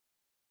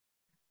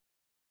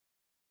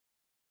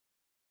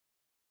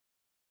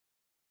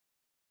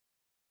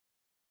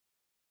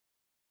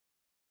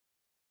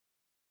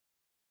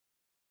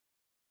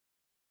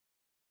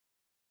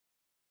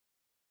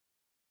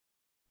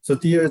So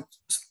dear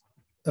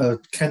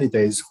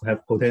candidates who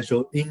have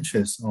potential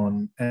interest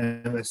on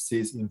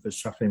MSC's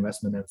infrastructure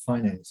investment and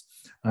finance,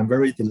 I'm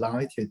very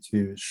delighted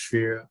to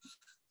share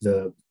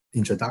the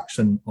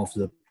introduction of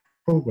the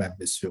program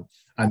with you.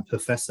 I'm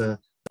Professor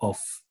of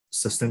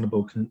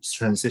Sustainable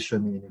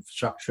Transition in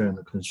Infrastructure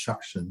and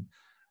Construction,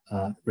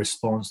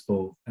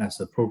 responsible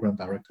as a program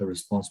director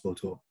responsible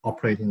to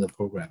operating the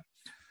program.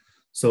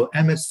 So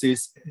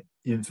MSC's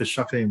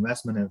Infrastructure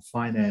Investment and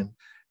Finance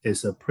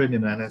is a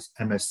premium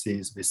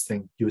MSC's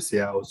within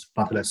UCL's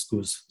Butler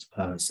School's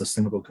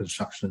Sustainable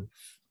Construction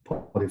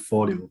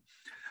portfolio.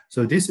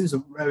 So this is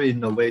a very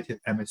innovative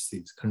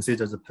MSC,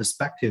 considers the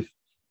perspective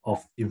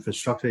of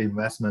infrastructure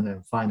investment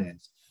and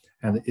finance,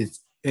 and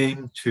it's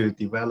aimed to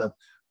develop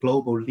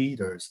global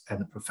leaders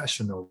and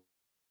professionals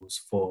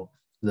for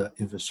the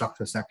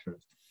infrastructure sector.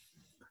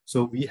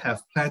 So we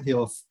have plenty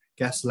of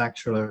guest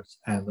lecturers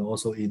and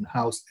also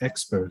in-house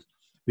experts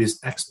with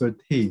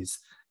expertise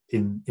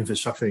in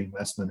infrastructure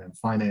investment and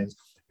finance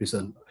with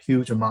a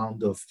huge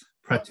amount of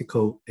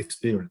practical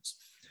experience,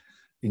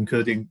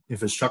 including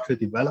infrastructure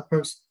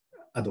developers,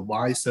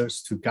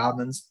 advisors to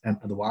governments, and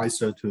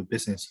advisors to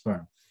business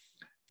firms,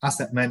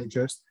 asset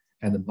managers,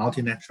 and the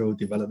multinational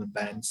development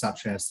banks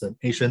such as the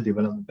Asian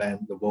Development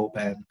Bank, the World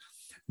Bank,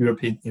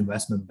 European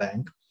Investment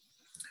Bank.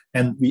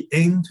 And we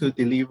aim to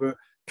deliver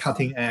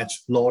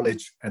cutting-edge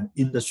knowledge and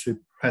industry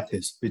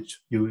practice, which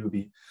you will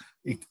be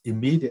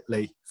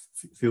immediately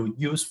feel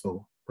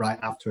useful right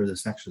after the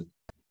section.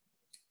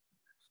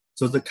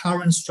 So the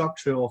current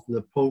structure of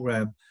the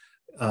program,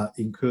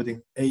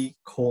 including 8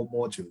 core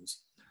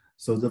modules.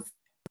 So the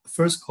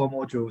first core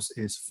modules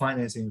is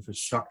finance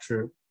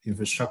infrastructure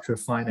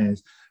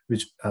finance,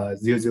 which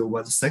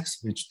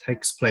 0016, which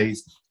takes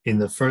place in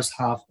the first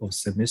half of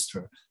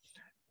semester,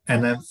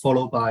 and then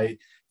followed by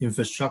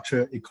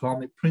infrastructure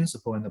economic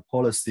principle and the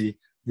policy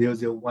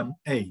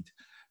 0018,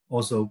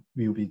 also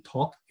will be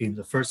taught in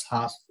the first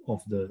half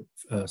of the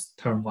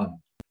term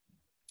 1.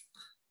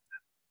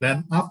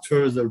 Then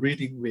after the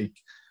reading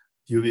week,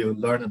 you will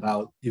learn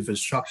about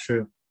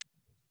infrastructure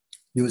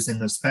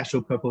using a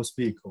special purpose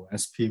vehicle,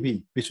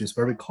 SPV, which is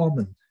very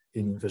common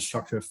in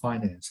infrastructure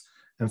finance,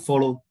 and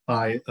followed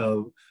by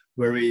a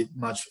very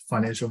much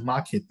financial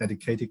market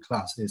dedicated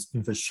class is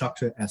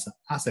infrastructure as an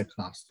asset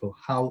class. So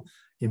how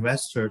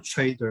investor,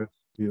 trader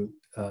will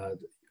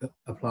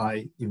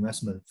apply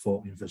investment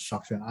for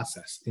infrastructure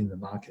assets in the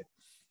market.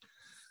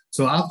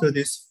 So after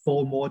these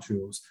 4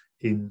 modules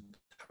in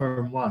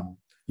term 1,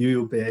 you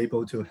will be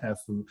able to have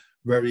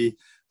very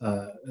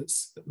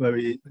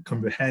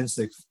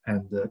comprehensive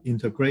and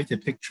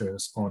integrated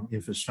pictures on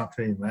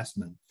infrastructure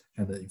investment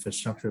and the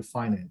infrastructure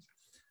finance.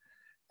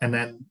 And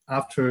then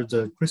after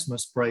the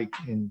Christmas break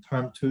in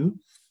term 2,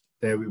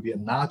 there will be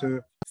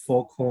another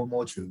 4 core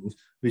modules,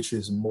 which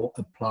is more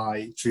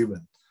apply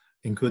driven,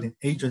 including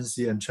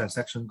agency and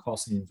transaction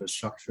cost in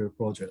infrastructure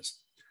projects.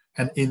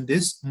 And in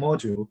this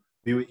module,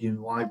 we will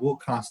invite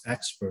world-class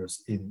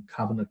experts in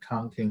carbon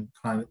accounting,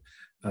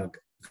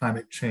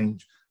 climate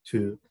change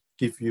to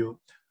give you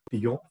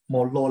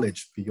more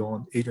knowledge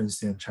beyond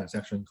agency and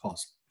transaction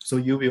costs. So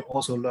you will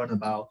also learn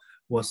about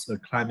what's the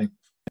climate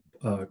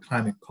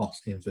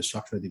cost in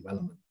infrastructure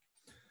development.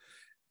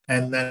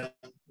 And then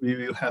we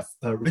will have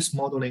risk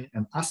modeling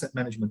and asset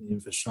management in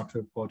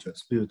infrastructure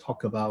projects. We will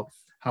talk about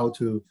how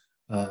to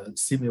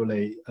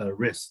simulate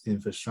risk in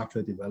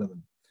infrastructure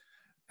development.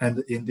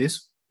 And in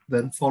this,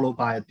 then followed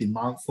by a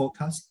demand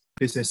forecast,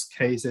 business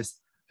cases,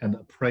 and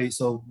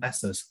appraisal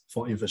methods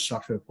for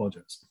infrastructure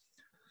projects.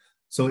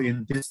 So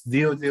in this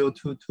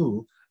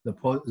 0022, the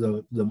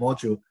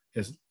module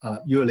is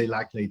usually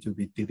likely to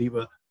be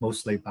delivered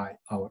mostly by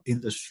our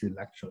industry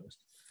lecturers.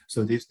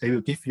 So they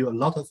will give you a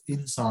lot of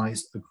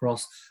insights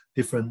across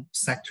different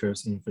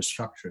sectors in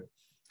infrastructure,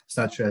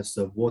 such as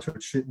water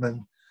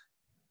treatment,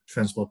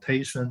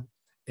 transportation,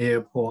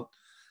 airport,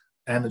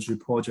 energy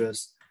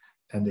projects,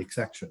 and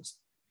etc.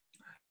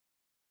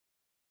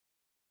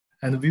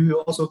 And we will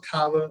also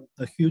cover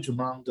a huge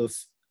amount of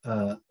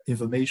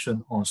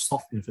information on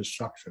soft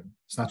infrastructure,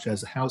 such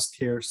as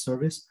healthcare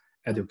service,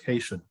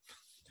 education.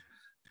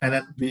 And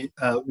then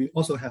we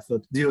also have a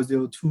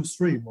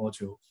 0023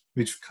 module,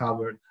 which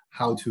covered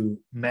how to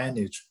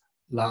manage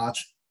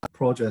large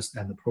projects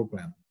and the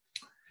program.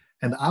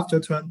 And after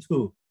term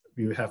 2,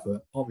 we will have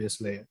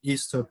obviously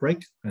Easter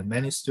break, and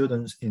many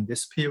students in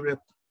this period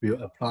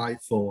will apply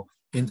for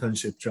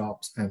internship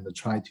jobs and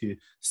try to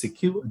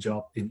secure a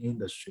job in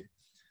industry.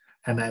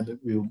 And then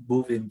we'll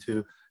move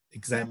into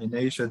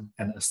examination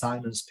and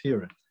assignments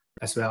period,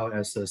 as well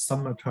as the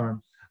summer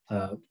term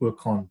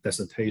work on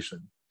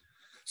dissertation.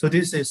 So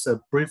this is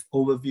a brief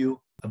overview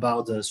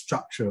about the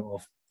structure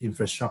of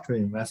infrastructure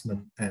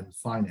investment and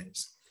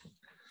finance.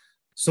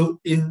 So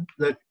in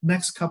the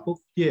next couple of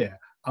years,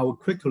 our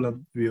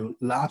curriculum will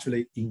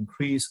largely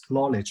increase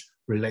knowledge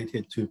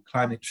related to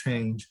climate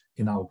change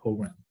in our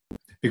program,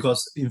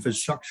 because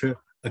infrastructure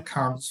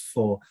accounts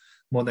for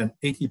more than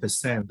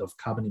 80% of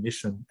carbon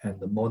emission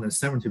and more than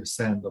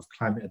 70% of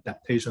climate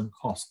adaptation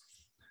costs.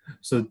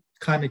 So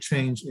climate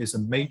change is a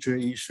major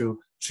issue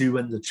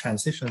driven the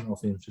transition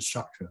of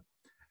infrastructure.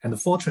 And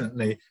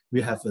fortunately,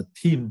 we have a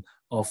team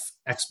of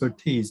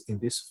expertise in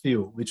this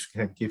field, which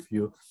can give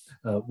you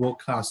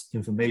world-class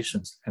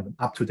information and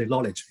up-to-date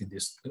knowledge in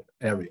this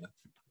area.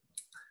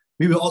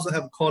 We will also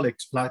have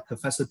colleagues like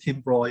Professor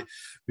Tim Broy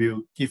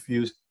will give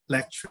you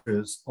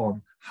lectures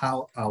on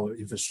how our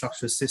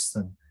infrastructure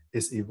system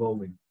is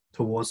evolving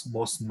towards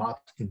more smart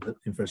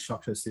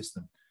infrastructure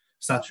system,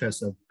 such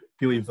as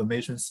build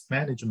information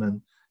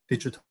management,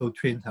 digital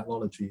twin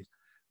technologies,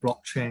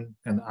 blockchain,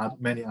 and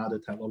many other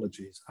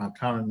technologies are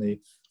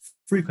currently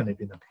frequently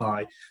being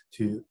applied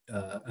to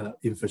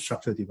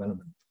infrastructure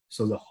development.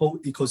 So the whole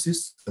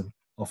ecosystem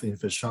of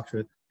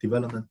infrastructure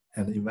development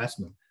and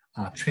investment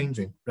are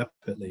changing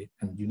rapidly,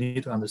 and you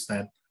need to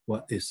understand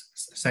what is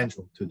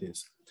central to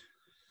this.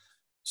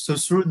 So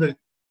through the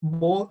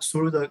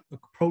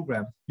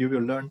program, you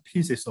will learn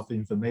pieces of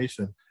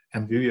information,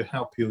 and we will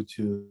help you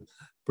to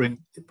bring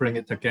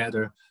it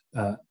together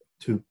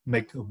to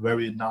make a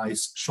very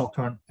nice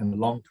short-term and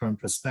long-term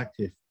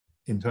perspective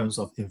in terms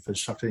of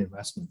infrastructure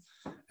investment.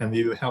 And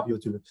we will help you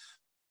to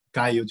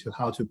guide you to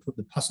how to put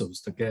the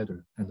puzzles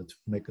together and to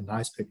make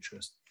nice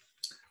pictures.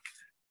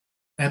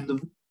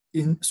 And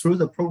through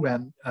the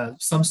program,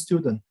 some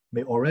students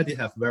may already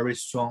have very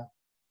strong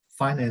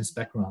finance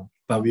background,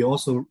 but we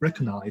also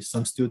recognize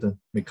some students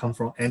may come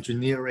from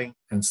engineering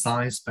and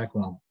science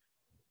background.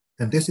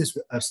 And this is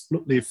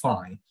absolutely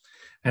fine.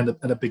 And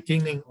at the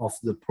beginning of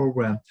the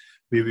program,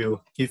 we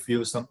will give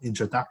you some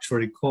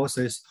introductory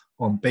courses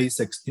on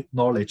basic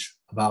knowledge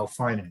about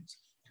finance.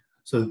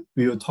 So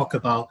we will talk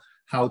about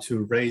how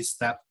to raise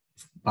debt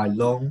by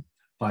loan,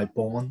 by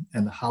bond,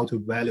 and how to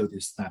value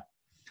this debt.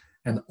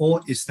 And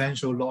all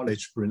essential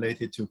knowledge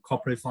related to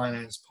corporate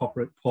finance,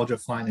 corporate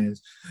project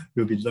finance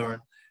will be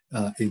learned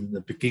in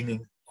the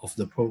beginning of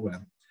the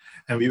program.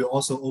 And we will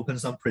also open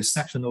some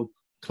pre-sectional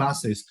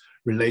classes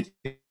related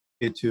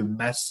to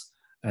maths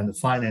and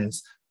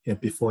finance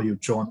before you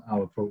join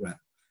our program.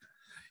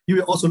 You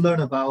will also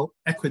learn about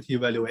equity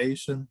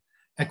valuation,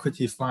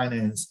 equity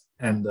finance,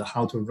 and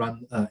how to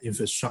run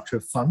infrastructure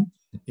fund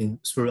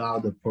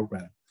throughout the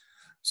program.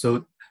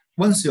 So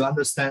once you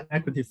understand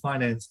equity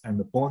finance and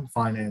the bond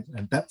finance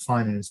and debt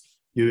finance,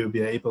 you will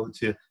be able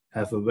to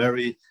have a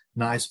very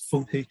nice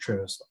full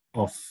pictures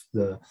of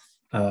the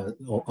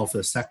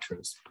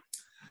sectors.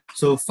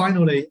 So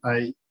finally,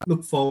 I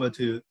look forward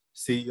to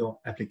see your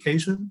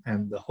application,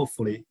 and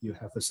hopefully you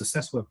have a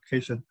successful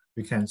application.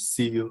 We can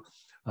see you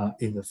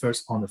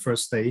on the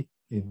first day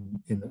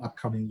in the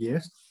upcoming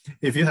years.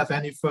 If you have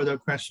any further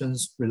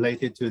questions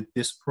related to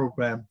this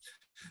program,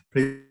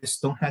 please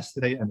don't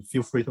hesitate and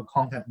feel free to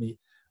contact me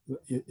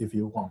if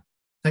you want.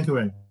 Thank you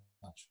very much.